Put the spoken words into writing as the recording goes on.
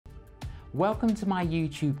Welcome to my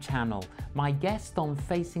YouTube channel. My guest on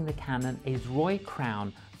Facing the Canon is Roy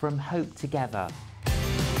Crowne from Hope Together.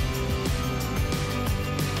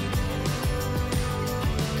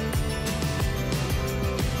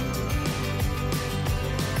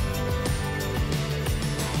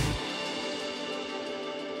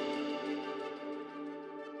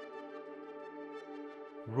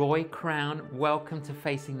 Roy Crowne, welcome to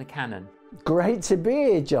Facing the Canon. Great to be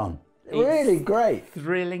here, John. Really great.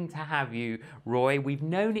 Thrilling to have you, Roy. We've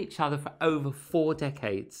known each other for over 4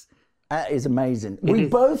 decades. That is amazing. We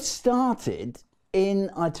both started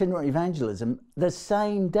in itinerant evangelism the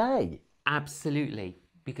same day. Absolutely.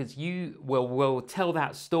 Because we'll tell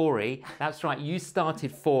that story. That's right. You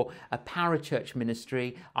started for a parachurch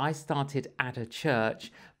ministry. I started at a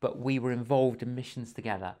church, but we were involved in missions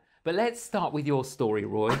together. But let's start with your story,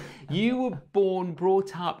 Roy. You were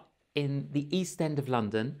brought up in the East End of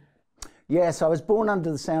London. Yes, I was born under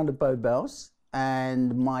the sound of Bow Bells,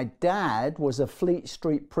 and my dad was a Fleet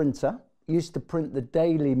Street printer, used to print the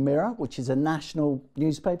Daily Mirror, which is a national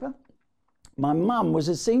newspaper. My mum was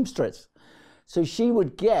a seamstress, so she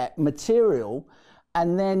would get material,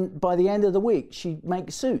 and then by the end of the week, she'd make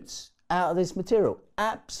suits out of this material.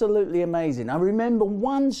 Absolutely amazing. I remember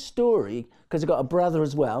one story, because I got a brother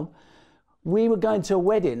as well. We were going to a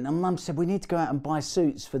wedding, and Mum said, we need to go out and buy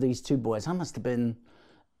suits for these 2 boys. I must have been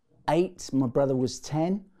 8, my brother was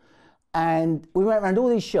 10, and we went around all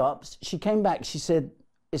these shops. She came back, she said,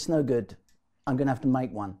 it's no good, I'm gonna have to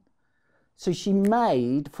make one. So she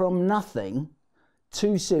made from nothing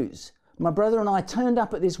 2 suits. My brother and I turned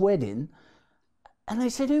up at this wedding, and they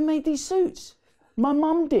said, who made these suits? My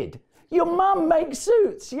mum did. Your mum makes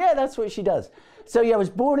suits? Yeah, that's what she does. So yeah, I was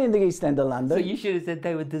born in the East End of London. So you should have said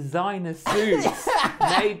they were designer suits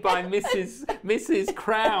made by Mrs.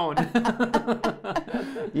 Crowne.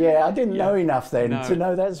 Yeah, I didn't know enough then to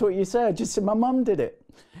know that's what you said. I just said my mum did it.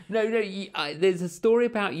 No, there's a story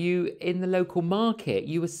about you in the local market.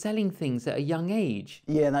 You were selling things at a young age.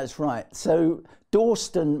 Yeah, that's right. So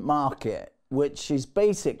Dawston Market, which is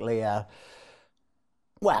basically it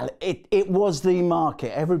was the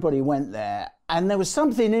market. Everybody went there. And there was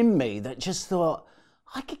something in me that just thought,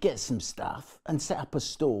 I could get some stuff and set up a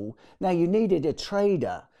stall. Now, you needed a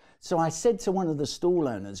trader. So I said to one of the stall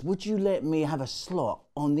owners, would you let me have a slot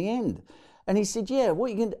on the end? And he said, yeah, what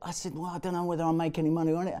are you going to do? I said, well, I don't know whether I'll make any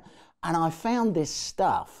money on it. And I found this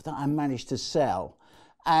stuff that I managed to sell.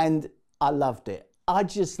 And I loved it. I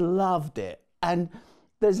just loved it. And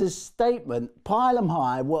there's a statement, pile them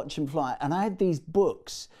high, watch them fly. And I had these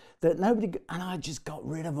books that and I just got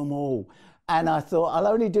rid of them all. And I thought, I'll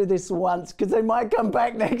only do this once because they might come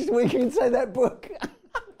back next week and say that book.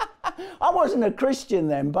 I wasn't a Christian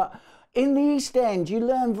then, but in the East End, you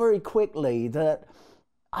learn very quickly that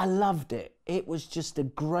I loved it. It was just a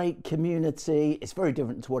great community. It's very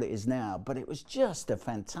different to what it is now, but it was just a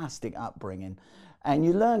fantastic upbringing. And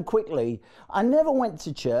you learn quickly. I never went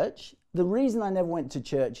to church. The reason I never went to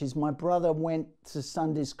church is my brother went to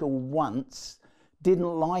Sunday school once,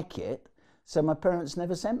 didn't like it, so my parents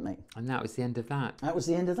never sent me. And that was the end of that. That was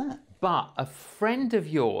the end of that. But a friend of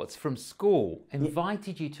yours from school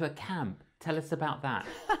invited you to a camp. Tell us about that.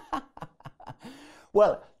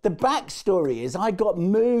 Well, the backstory is I got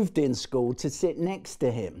moved in school to sit next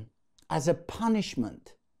to him as a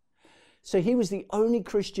punishment. So he was the only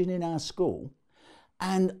Christian in our school,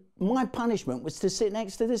 and my punishment was to sit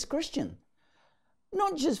next to this Christian.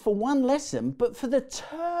 Not just for one lesson, but for the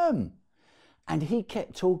term. And he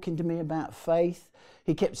kept talking to me about faith.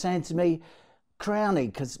 He kept saying to me, Crownie,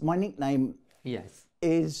 because my nickname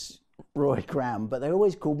is Roy Crowne, but they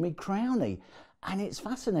always called me Crownie. And it's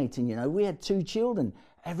fascinating, you know, we had 2 children.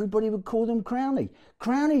 Everybody would call them Crownie.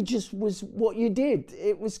 Crownie just was what you did.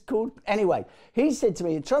 It was called, anyway, he said to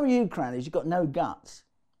me, the trouble with you, Crownie, is you've got no guts.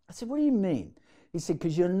 I said, what do you mean? He said,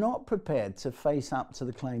 because you're not prepared to face up to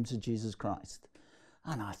the claims of Jesus Christ.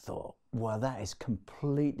 And I thought, well, that is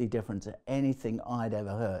completely different to anything I'd ever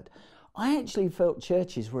heard. I actually felt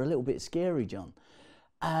churches were a little bit scary, John.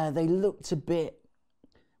 They looked a bit,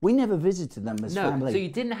 we never visited them as family. So you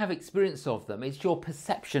didn't have experience of them, it's your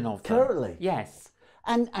perception of them. Currently. Yes.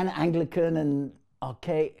 And Anglican and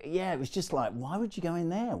archaic, yeah, it was just like, why would you go in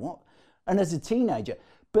there? What? And as a teenager,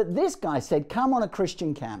 but this guy said, come on a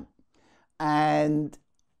Christian camp. And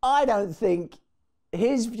I don't think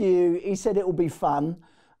his view, he said it will be fun.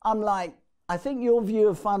 I'm like, I think your view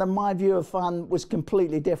of fun and my view of fun was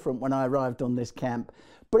completely different when I arrived on this camp.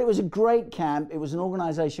 But it was a great camp. It was an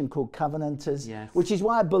organisation called Covenanters, which is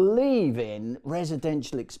why I believe in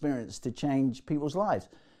residential experience to change people's lives.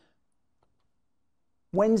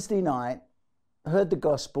 Wednesday night, heard the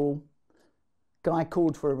gospel, Guy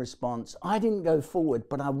called for a response. I didn't go forward,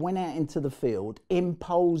 but I went out into the field in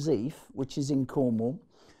Polesheath, which is in Cornwall,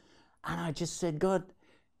 and I just said, God,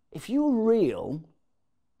 if you're real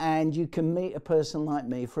and you can meet a person like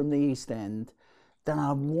me from the East End, then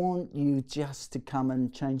I want you just to come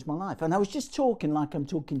and change my life. And I was just talking like I'm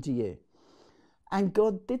talking to you. And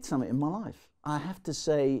God did something in my life. I have to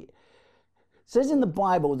say, it says in the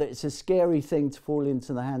Bible that it's a scary thing to fall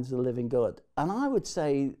into the hands of the living God. And I would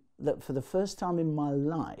say that for the first time in my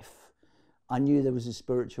life, I knew there was a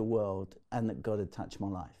spiritual world and that God had touched my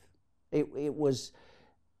life. It was,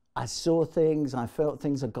 I saw things, I felt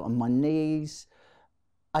things, I got on my knees.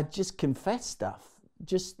 I just confessed stuff,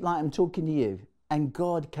 just like I'm talking to you. And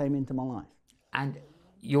God came into my life. And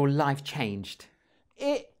your life changed?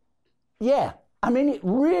 Yeah, I mean, it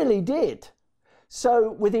really did.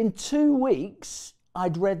 So within 2 weeks,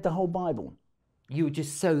 I'd read the whole Bible. You were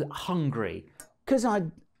just so hungry. Because I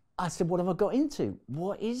said, what have I got into?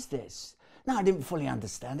 What is this? No, I didn't fully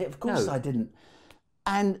understand it. Of course I didn't.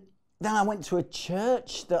 And then I went to a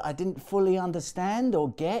church that I didn't fully understand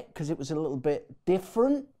or get because it was a little bit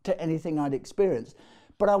different to anything I'd experienced.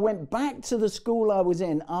 But I went back to the school I was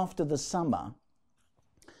in after the summer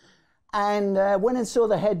and went and saw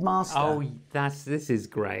the headmaster. Oh, this is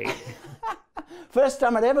great. First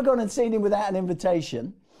time I'd ever gone and seen him without an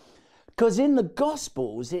invitation. Because in the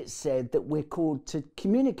Gospels, it said that we're called to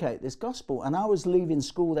communicate this gospel. And I was leaving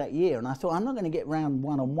school that year, and I thought, I'm not going to get round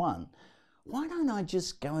one-on-one. Why don't I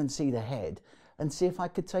just go and see the head and see if I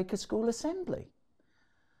could take a school assembly?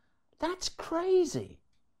 That's crazy.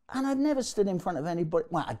 And I'd never stood in front of anybody.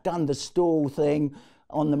 Well, I'd done the stall thing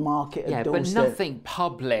on the market at Dorset. But nothing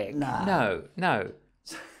public. No.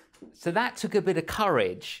 So that took a bit of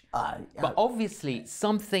courage. But obviously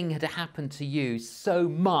something had happened to you so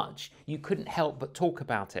much you couldn't help but talk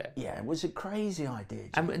about it. Yeah, it was a crazy idea.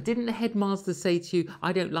 And didn't the headmaster say to you,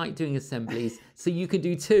 I don't like doing assemblies, so you can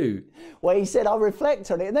do 2? Well, he said, I'll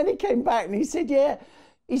reflect on it. And then he came back and he said, yeah.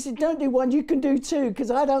 He said, don't do 1, you can do 2,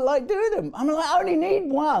 because I don't like doing them. I'm like, I only need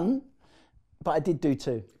 1. But I did do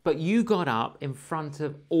 2. But you got up in front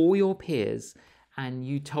of all your peers and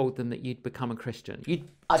you told them that you'd become a Christian.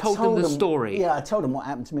 I told them the story. Yeah, I told them what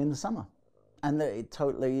happened to me in the summer and that it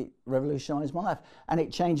totally revolutionised my life. And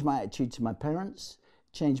it changed my attitude to my parents,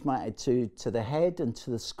 changed my attitude to the head and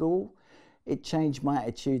to the school. It changed my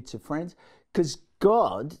attitude to friends because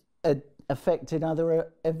God had affected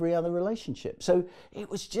every other relationship. So it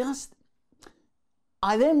was just,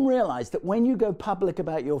 I then realised that when you go public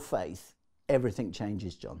about your faith, everything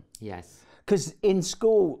changes, John. Yes. Because in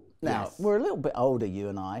school, now, we're a little bit older, you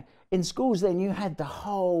and I. In schools then, you had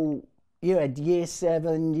you had year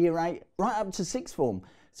 7, year 8, right up to 6th form.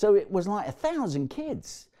 So it was like 1,000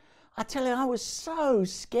 kids. I tell you, I was so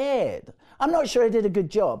scared. I'm not sure I did a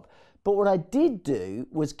good job, but what I did do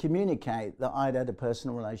was communicate that I'd had a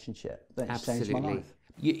personal relationship that changed my life.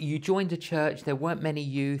 You joined a church, there weren't many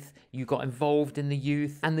youth, you got involved in the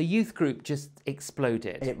youth, and the youth group just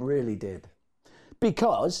exploded. It really did.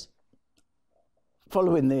 Because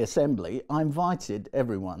following the assembly, I invited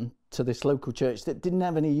everyone to this local church that didn't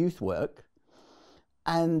have any youth work.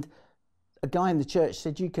 And a guy in the church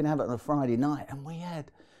said, you can have it on a Friday night. And we had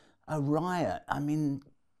a riot. I mean,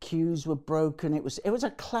 queues were broken. It was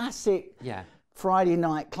a classic Friday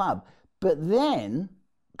night club. But then,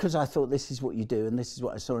 because I thought this is what you do and this is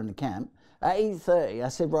what I saw in the camp, at 8:30, I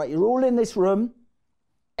said, right, you're all in this room.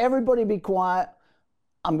 Everybody be quiet.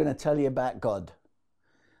 I'm going to tell you about God.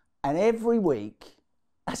 And every week,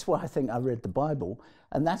 that's why I think I read the Bible,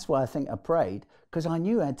 and that's why I think I prayed, because I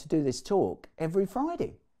knew I had to do this talk every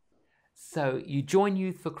Friday. So you join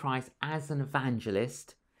Youth for Christ as an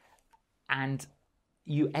evangelist, and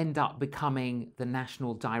you end up becoming the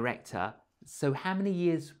national director. So how many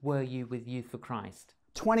years were you with Youth for Christ?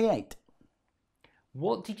 28.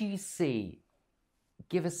 What did you see?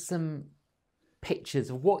 Give us some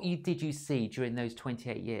pictures of what did you see during those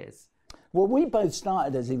 28 years? Well, we both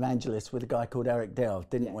started as evangelists with a guy called Eric Dale,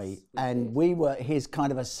 didn't we? And we were his kind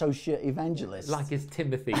of associate evangelists. Like his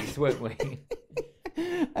Timothy's, weren't we?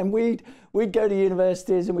 And we'd go to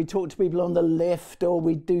universities and we'd talk to people on the lift, or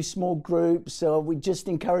we'd do small groups, or we'd just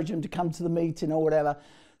encourage them to come to the meeting or whatever.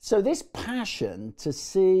 So this passion to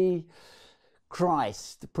see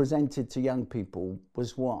Christ presented to young people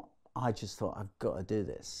was what I just thought, I've got to do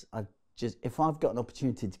this. If I've got an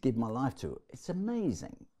opportunity to give my life to it, it's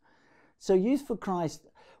amazing. So Youth for Christ,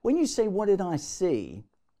 when you say, what did I see?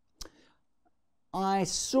 I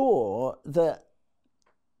saw that,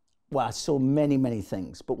 well, I saw many, many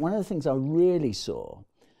things. But one of the things I really saw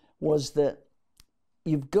was that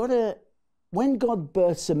you've got to, when God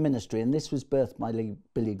births a ministry, and this was birthed by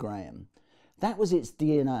Billy Graham, That was its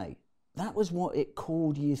DNA. That was what it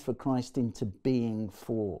called Youth for Christ into being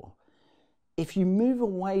for. If you move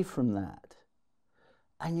away from that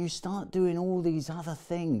and you start doing all these other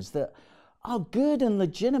things that are good and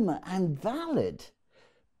legitimate and valid,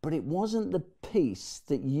 but it wasn't the peace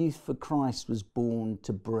that Youth for Christ was born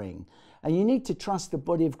to bring. And you need to trust the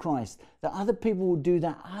body of Christ that other people will do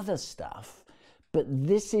that other stuff, but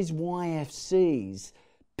this is YFC's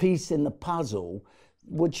piece in the puzzle,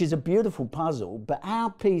 which is a beautiful puzzle, but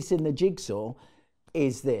our piece in the jigsaw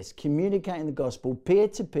is this: communicating the gospel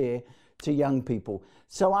peer-to-peer to young people.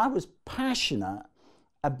 So I was passionate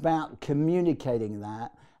about communicating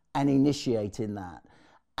that and initiating that.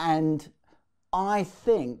 And I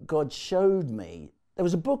think God showed me, there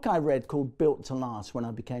was a book I read called Built to Last when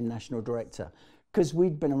I became national director, because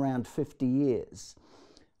we'd been around 50 years.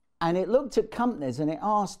 And it looked at companies and it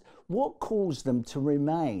asked what caused them to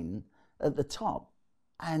remain at the top.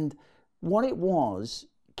 And what it was,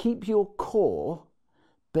 keep your core,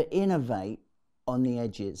 but innovate on the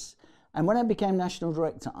edges. And when I became national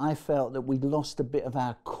director, I felt that we'd lost a bit of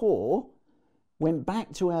our core, went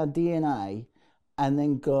back to our DNA, and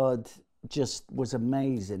then God just was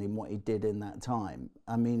amazing in what he did in that time.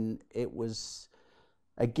 I mean, it was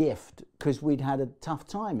a gift, because we'd had a tough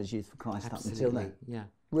time as Youth for Christ. Absolutely. Up until then. Yeah.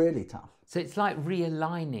 Really tough. So it's like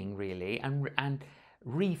realigning, really, and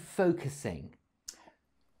refocusing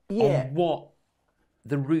on what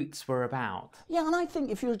the roots were about. Yeah, and I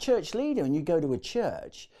think if you're a church leader and you go to a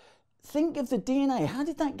church, think of the DNA. How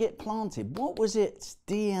did that get planted? What was its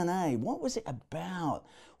DNA? What was it about?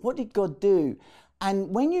 What did God do? And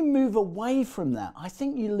when you move away from that, I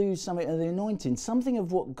think you lose something of the anointing, something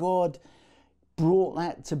of what God brought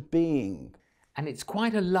that to being. And it's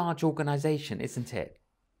quite a large organization, isn't it?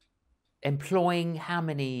 Employing how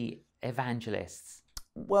many evangelists?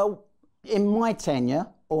 Well, in my tenure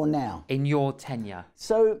or now? In your tenure.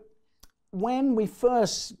 So when we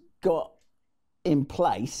first got in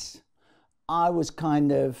place, I was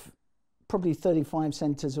kind of probably 35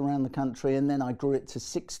 centres around the country, and then I grew it to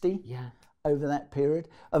 60 over that period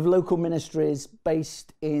of local ministries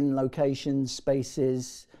based in locations,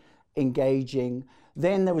 spaces, engaging.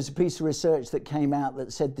 Then there was a piece of research that came out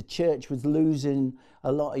that said the church was losing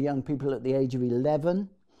a lot of young people at the age of 11.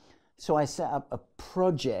 So I set up a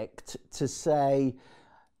project to say,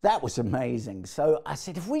 that was amazing. So I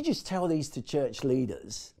said, if we just tell these to church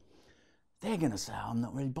leaders, they're going to say, oh, I'm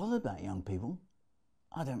not really bothered about young people.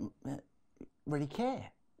 I don't really care.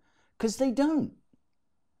 Because they don't.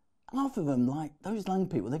 Half of them, like those young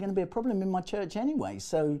people, they're going to be a problem in my church anyway.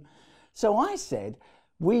 So I said,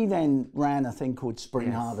 we then ran a thing called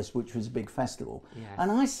Spring Harvest, which was a big festival. Yes.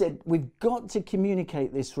 And I said, we've got to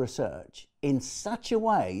communicate this research in such a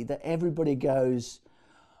way that everybody goes,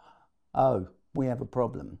 oh, we have a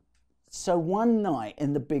problem. So one night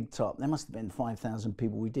in the Big Top, there must have been 5,000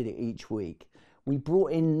 people. We did it each week. We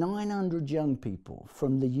brought in 900 young people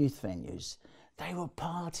from the youth venues. They were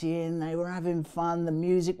partying, they were having fun, the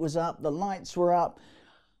music was up, the lights were up.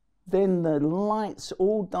 Then the lights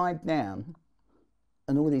all died down,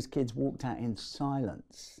 and all these kids walked out in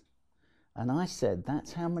silence. And I said,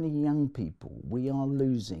 that's how many young people we are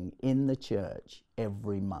losing in the church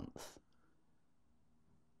every month.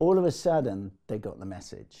 All of a sudden, they got the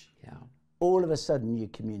message. Yeah. All of a sudden, you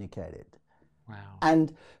communicated. Wow.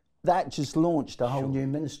 And that just launched a whole new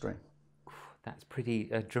ministry. That's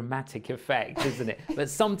pretty dramatic effect, isn't it? But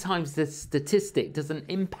sometimes the statistic doesn't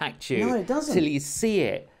impact you. No, it doesn't. Till you see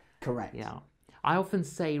it. Correct. Yeah. I often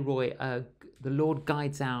say, Roy, the Lord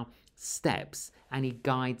guides our steps and he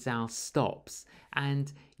guides our stops.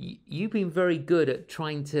 And you've been very good at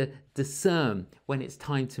trying to discern when it's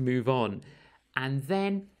time to move on. And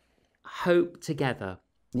then Hope Together.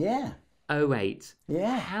 Yeah. 08.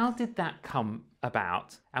 Yeah. How did that come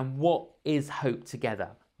about? And what is Hope Together?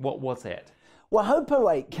 What was it? Well, Hope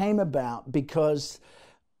 08 came about because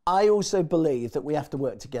I also believe that we have to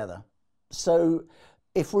work together. So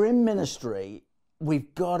if we're in ministry,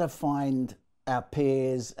 we've got to find our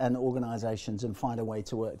peers and organisations and find a way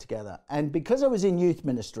to work together. And because I was in youth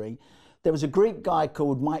ministry, there was a Greek guy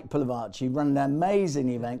called Mike Pilavacci run an amazing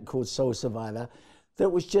event called Soul Survivor that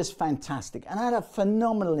was just fantastic and had a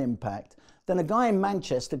phenomenal impact. Then a guy in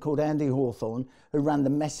Manchester called Andy Hawthorne, who ran the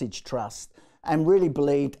Message Trust and really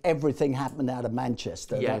believed everything happened out of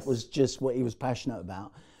Manchester. Yes. That was just what he was passionate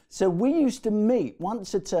about. So we used to meet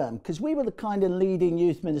once a term because we were the kind of leading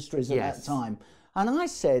youth ministries at that time. And I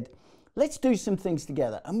said, let's do some things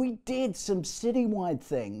together. And we did some citywide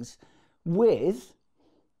things with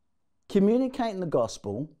communicating the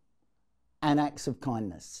gospel and acts of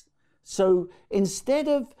kindness. So instead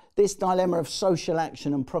of this dilemma of social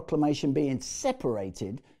action and proclamation being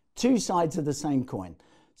separated, two sides of the same coin.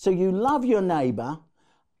 So you love your neighbour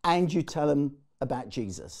and you tell them about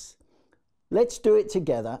Jesus. Let's do it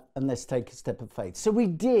together and let's take a step of faith. So we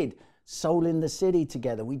did Soul in the City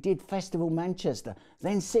together. We did Festival Manchester.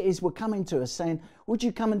 Then cities were coming to us saying, would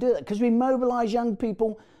you come and do that? Because we mobilised young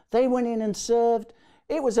people. They went in and served.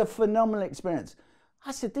 It was a phenomenal experience.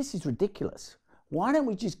 I said, this is ridiculous. Why don't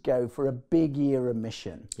we just go for a big year of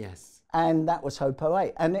mission? Yes. And that was Hope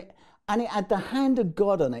 08. And it had the hand of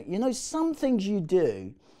God on it. You know, some things you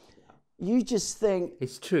do, you just think...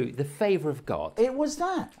 It's true. The favour of God. It was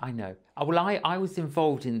that. I know. Well, I was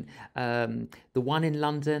involved in the one in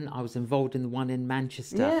London. I was involved in the one in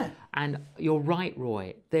Manchester. Yeah. And you're right,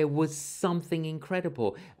 Roy. There was something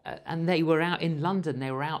incredible. And they were out in London.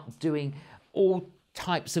 They were out doing all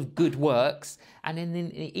types of good works, and in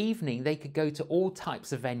the evening they could go to all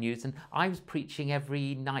types of venues, and I was preaching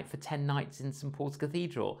every night for 10 nights in St Paul's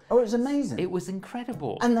Cathedral. Oh, it was amazing. It was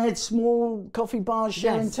incredible. And they had small coffee bars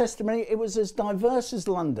sharing Yes. testimony. It was as diverse as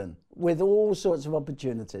London, with all sorts of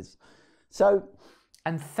opportunities. So...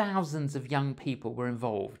 And thousands of young people were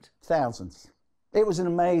involved. Thousands. It was an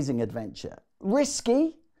amazing adventure.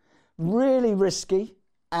 Risky, really risky,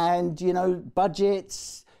 and, you know,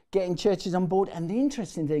 budgets, getting churches on board. And the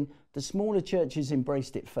interesting thing, the smaller churches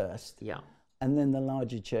embraced it first. Yeah. And then the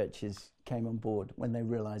larger churches came on board when they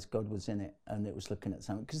realised God was in it and it was looking at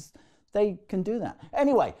something, because they can do that.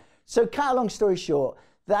 Anyway, so cut a long story short,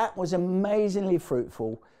 that was amazingly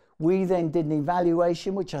fruitful. We then did an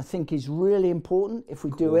evaluation, which I think is really important. If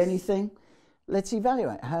we do anything, let's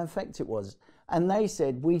evaluate how effective it was. And they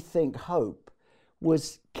said, we think Hope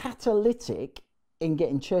was catalytic in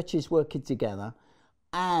getting churches working together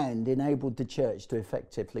and enabled the church to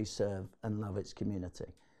effectively serve and love its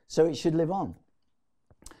community. So it should live on.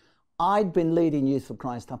 I'd been leading Youth for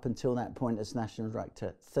Christ up until that point as National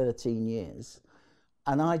Director, 13 years.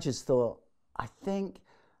 And I just thought, I think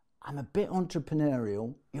I'm a bit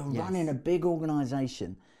entrepreneurial. You're running a big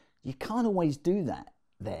organisation. You can't always do that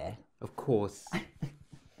there. Of course.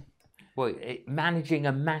 Well, managing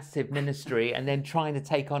a massive ministry and then trying to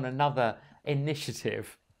take on another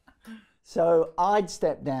initiative. So I'd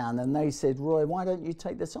stepped down and they said, Roy, why don't you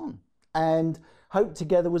take this on? And Hope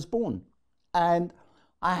Together was born. And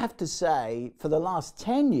I have to say, for the last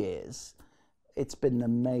 10 years, it's been an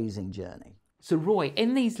amazing journey. So Roy,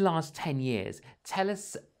 in these last 10 years, tell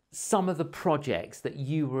us some of the projects that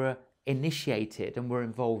you were initiated and were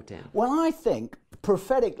involved in. Well, I think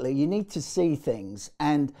prophetically, you need to see things.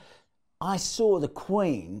 And I saw the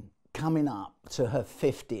Queen coming up to her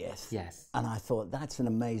 50th. Yes. And I thought, that's an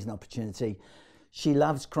amazing opportunity. She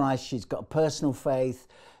loves Christ. She's got a personal faith.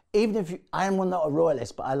 Even if I'm not a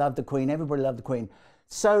royalist, but I love the Queen. Everybody loved the Queen.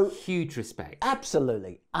 So huge respect.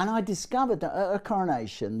 Absolutely. And I discovered that at her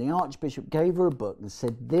coronation, the Archbishop gave her a book and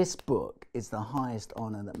said, this book is the highest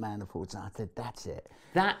honour that man affords. And I said, that's it.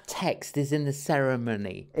 That text is in the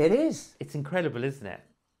ceremony. It is. It's incredible, isn't it?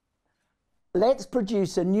 Let's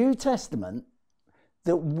produce a New Testament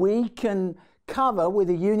that we can cover with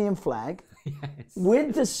a Union flag,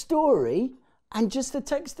 with the story and just the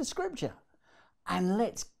text of Scripture. And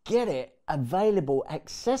let's get it available,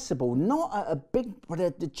 accessible, not at a big, but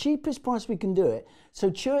at the cheapest price we can do it. So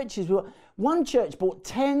churches, one church bought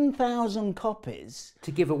 10,000 copies.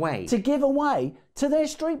 To give away. To give away to their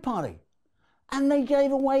street party. And they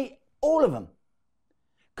gave away all of them.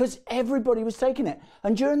 Because everybody was taking it.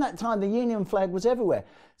 And during that time, the Union flag was everywhere.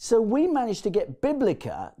 So we managed to get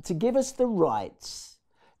Biblica to give us the rights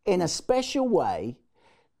in a special way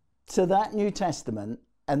to that New Testament,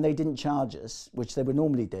 and they didn't charge us, which they would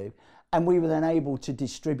normally do, and we were then able to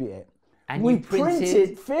distribute it. And we you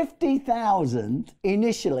printed 50,000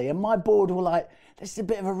 initially, and my board were like, this is a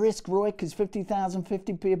bit of a risk, Roy, because 50,000,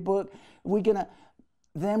 50p a book.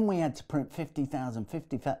 Then we had to print 50,000,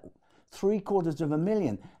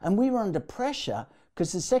 750,000, and we were under pressure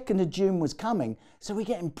because the 2nd of June was coming, so we're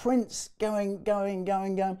getting prints going.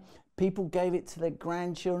 People gave it to their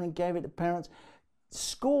grandchildren, gave it to parents.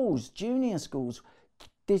 Schools, junior schools,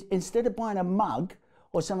 instead of buying a mug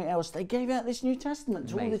or something else, they gave out this New Testament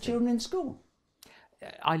to all the children in school.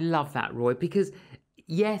 I love that, Roy, because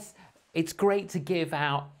yes, it's great to give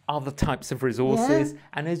out other types of resources.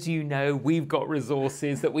 And as you know, we've got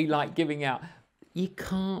resources that we like giving out. You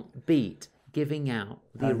can't beat giving out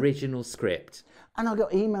the original script. And I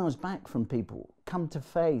got emails back from people, come to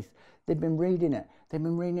faith. They've been reading it. They've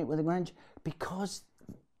been reading it with the grandchildren. Because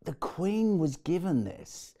the Queen was given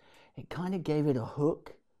this, it kind of gave it a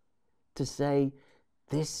hook to say,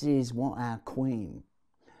 this is what our Queen.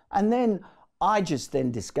 And then I just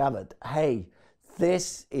then discovered, hey,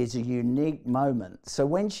 this is a unique moment. So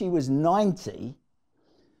when she was 90,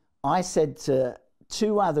 I said to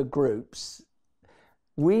 2 other groups,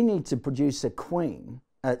 we need to produce a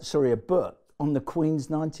book on the Queen's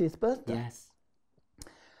 90th birthday. Yes.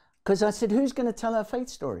 Because I said, who's going to tell her faith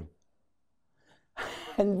story?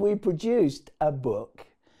 And we produced a book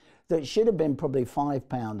that should have been probably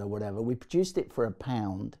 £5 or whatever. We produced it for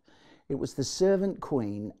 £1. It was The Servant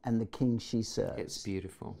Queen and the King She Serves. It's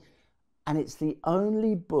beautiful. And it's the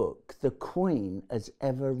only book the Queen has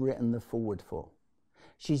ever written the foreword for.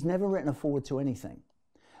 She's never written a foreword to anything.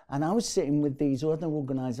 And I was sitting with these other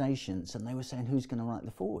organisations and they were saying, who's going to write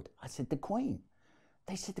the foreword? I said, the Queen.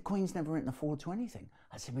 They said, the Queen's never written a foreword to anything.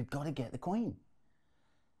 I said, we've got to get the Queen.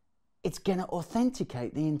 It's going to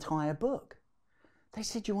authenticate the entire book. They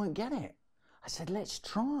said, you won't get it. I said, let's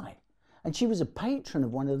try. And she was a patron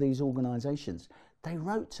of one of these organisations. They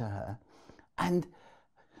wrote to her and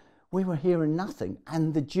we were hearing nothing.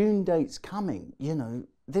 And the June date's coming, you know,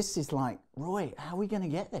 this is like, Roy, how are we going to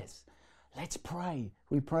get this? Let's pray.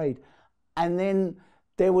 We prayed. And then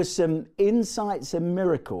there were some insights and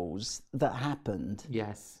miracles that happened.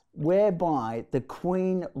 Yes. Whereby the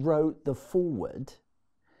Queen wrote the foreword,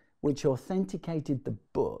 which authenticated the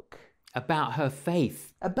book. About her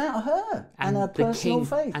faith. About her and her personal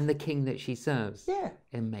faith. And the King that she serves. Yeah.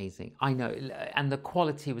 Amazing. I know. And the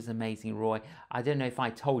quality was amazing, Roy. I don't know if I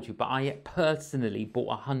told you, but I personally bought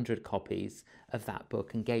 100 copies of that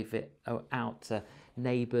book and gave it out to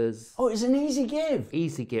neighbours. Oh, it was an easy give.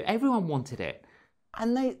 Easy give. Everyone wanted it.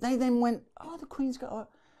 And they then went, oh, the Queen's got a...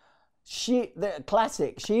 the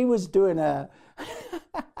classic, she was doing a...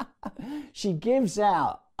 she gives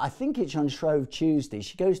out, I think it's on Shrove Tuesday,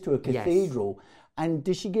 she goes to a cathedral, yes. And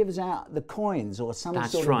does she give us out the coins or some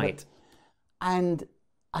That's sort right. of... And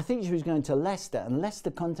I think she was going to Leicester, and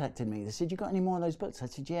Leicester contacted me. They said, you got any more of those books? I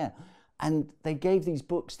said, yeah. And they gave these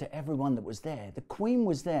books to everyone that was there. The Queen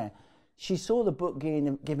was there. She saw the book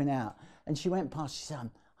given out, and she went past, she said,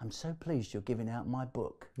 I'm so pleased you're giving out my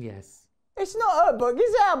book. Yes. It's not her book,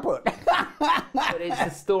 it's our book. But it's the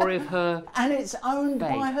story of her. And it's owned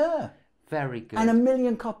by her. Very good. And 1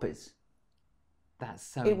 million copies. That's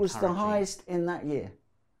so It was the highest in that year.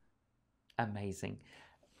 Amazing.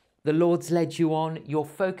 The Lord's led you on. You're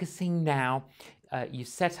focusing now. You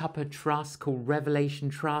set up a trust called Revelation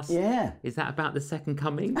Trust. Yeah. Is that about the second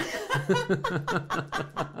coming?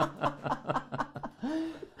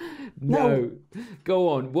 No. Go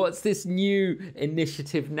on. What's this new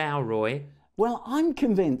initiative now, Roy? Well, I'm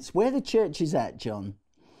convinced where the church is at, John,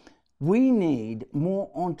 we need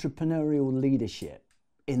more entrepreneurial leadership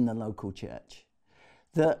in the local church.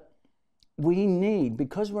 That we need,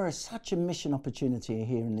 because we're such a mission opportunity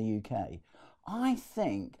here in the UK, I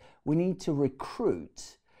think we need to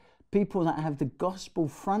recruit people that have the gospel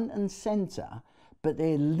front and centre, but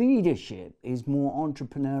their leadership is more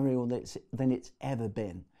entrepreneurial than it's ever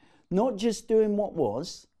been. Not just doing what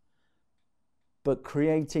was, but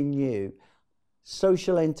creating new.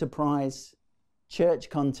 Social enterprise, church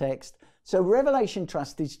context. So Revelation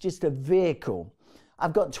Trust is just a vehicle.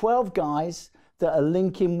 I've got 12 guys that are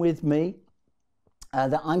linking with me,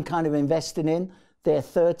 that I'm kind of investing in. They're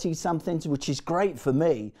 30-somethings, which is great for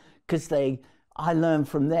me, because I learn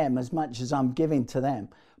from them as much as I'm giving to them.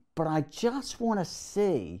 But I just want to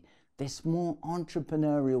see this more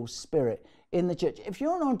entrepreneurial spirit in the church. If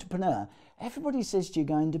you're an entrepreneur, everybody says to you,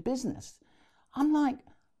 go into business. I'm like,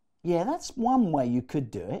 yeah, that's one way you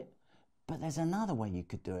could do it, but there's another way you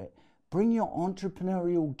could do it. Bring your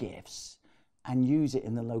entrepreneurial gifts and use it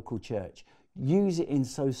in the local church. Use it in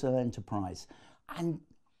social enterprise. And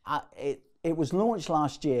it was launched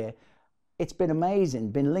last year. It's been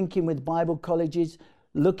amazing. Been linking with Bible colleges,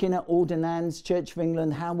 looking at Ordinands, Church of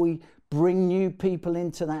England, how we bring new people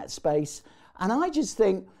into that space. And I just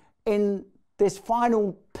think in this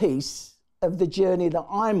final piece of the journey that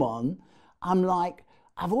I'm on, I'm like,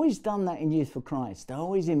 I've always done that in Youth for Christ. I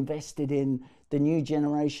always invested in the new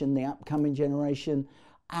generation, the upcoming generation,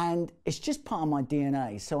 and it's just part of my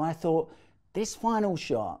DNA. So I thought, this final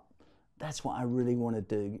shot, that's what I really want to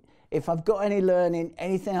do. If I've got any learning,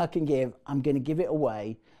 anything I can give, I'm going to give it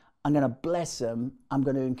away. I'm going to bless them. I'm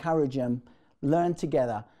going to encourage them, learn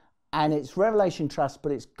together. And it's Revelation Trust,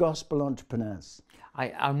 but it's gospel entrepreneurs.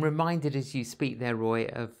 I'm reminded as you speak there, Roy,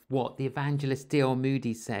 of what the evangelist D.L.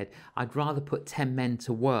 Moody said. I'd rather put 10 men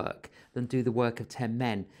to work than do the work of 10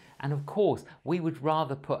 men. And of course, we would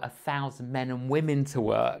rather put 1,000 men and women to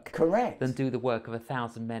work. Correct. Than do the work of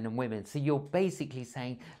 1,000 men and women. So you're basically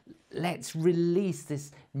saying, let's release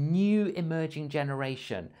this new emerging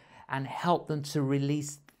generation and help them to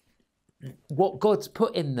release what God's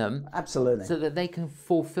put in them. Absolutely. So that they can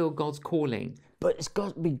fulfill God's calling. but it's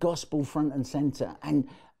got to be gospel front and center.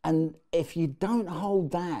 And if you don't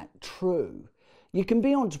hold that true, you can be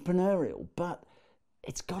entrepreneurial, but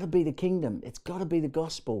it's got to be the kingdom. It's got to be the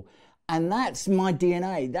gospel. And that's my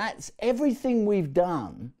DNA. That's everything we've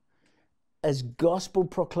done as gospel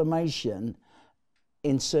proclamation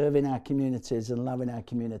in serving our communities and loving our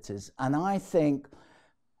communities. And I think,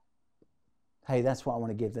 hey, that's what I want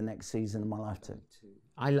to give the next season of my life to.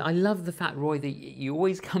 I love the fact, Roy, that you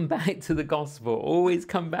always come back to the gospel, always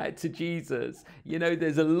come back to Jesus. You know,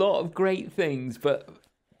 there's a lot of great things, but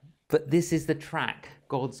this is the track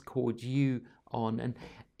God's called you on. And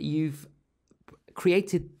you've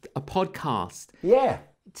created a podcast. Yeah.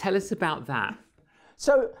 Tell us about that.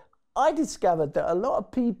 So I discovered that a lot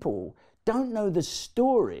of people don't know the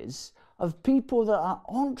stories of people that are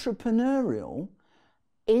entrepreneurial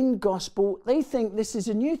in gospel. They think this is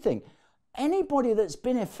a new thing. Anybody that's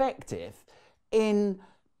been effective in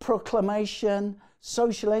proclamation,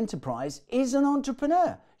 social enterprise is an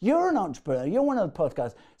entrepreneur. You're an entrepreneur. You're one of the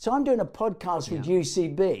podcasts. So I'm doing a podcast with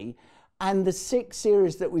UCB, and the 6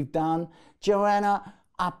 series that we've done, Joanna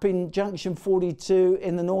up in Junction 42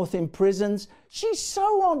 in the north in prisons, she's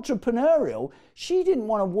so entrepreneurial. She didn't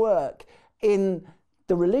want to work in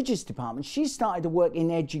the religious department. She started to work in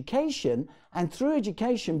education, and through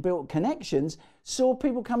education built connections, saw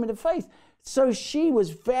people coming to faith. So she was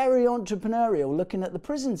very entrepreneurial looking at the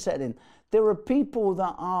prison setting. There are people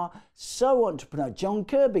that are so entrepreneurial. John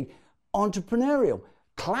Kirby, entrepreneurial,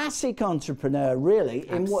 classic entrepreneur really,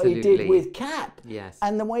 in what he did with CAP. Yes.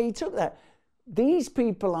 And the way he took that. These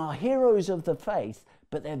people are heroes of the faith,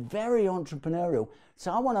 but they're very entrepreneurial.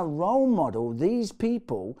 So I want to role model these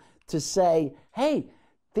people to say, hey,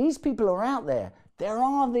 these people are out there. There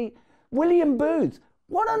are the William Booth.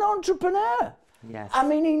 What an entrepreneur. Yes. I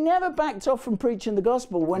mean, he never backed off from preaching the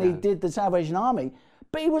gospel when he did the Salvation Army,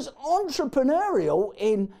 but he was entrepreneurial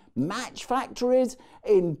in match factories,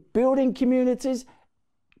 in building communities.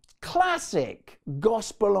 Classic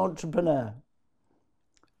gospel entrepreneur.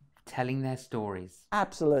 Telling their stories.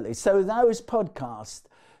 Absolutely. So those podcasts,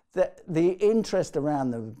 the interest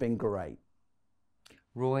around them have been great.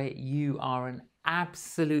 Roy, you are an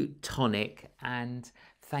absolute tonic, and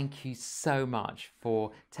thank you so much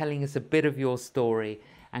for telling us a bit of your story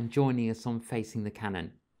and joining us on Facing the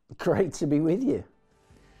Canon. Great to be with you.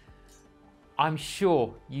 I'm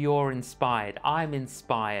sure you're inspired. I'm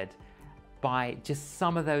inspired by just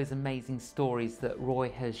some of those amazing stories that Roy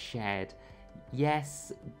has shared.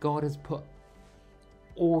 Yes, God has put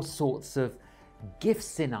all sorts of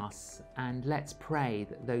gifts in us, and let's pray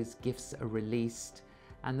that those gifts are released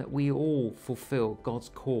and that we all fulfill God's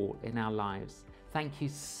call in our lives. Thank you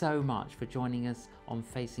so much for joining us on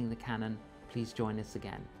Facing the Canon. Please join us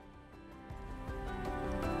again.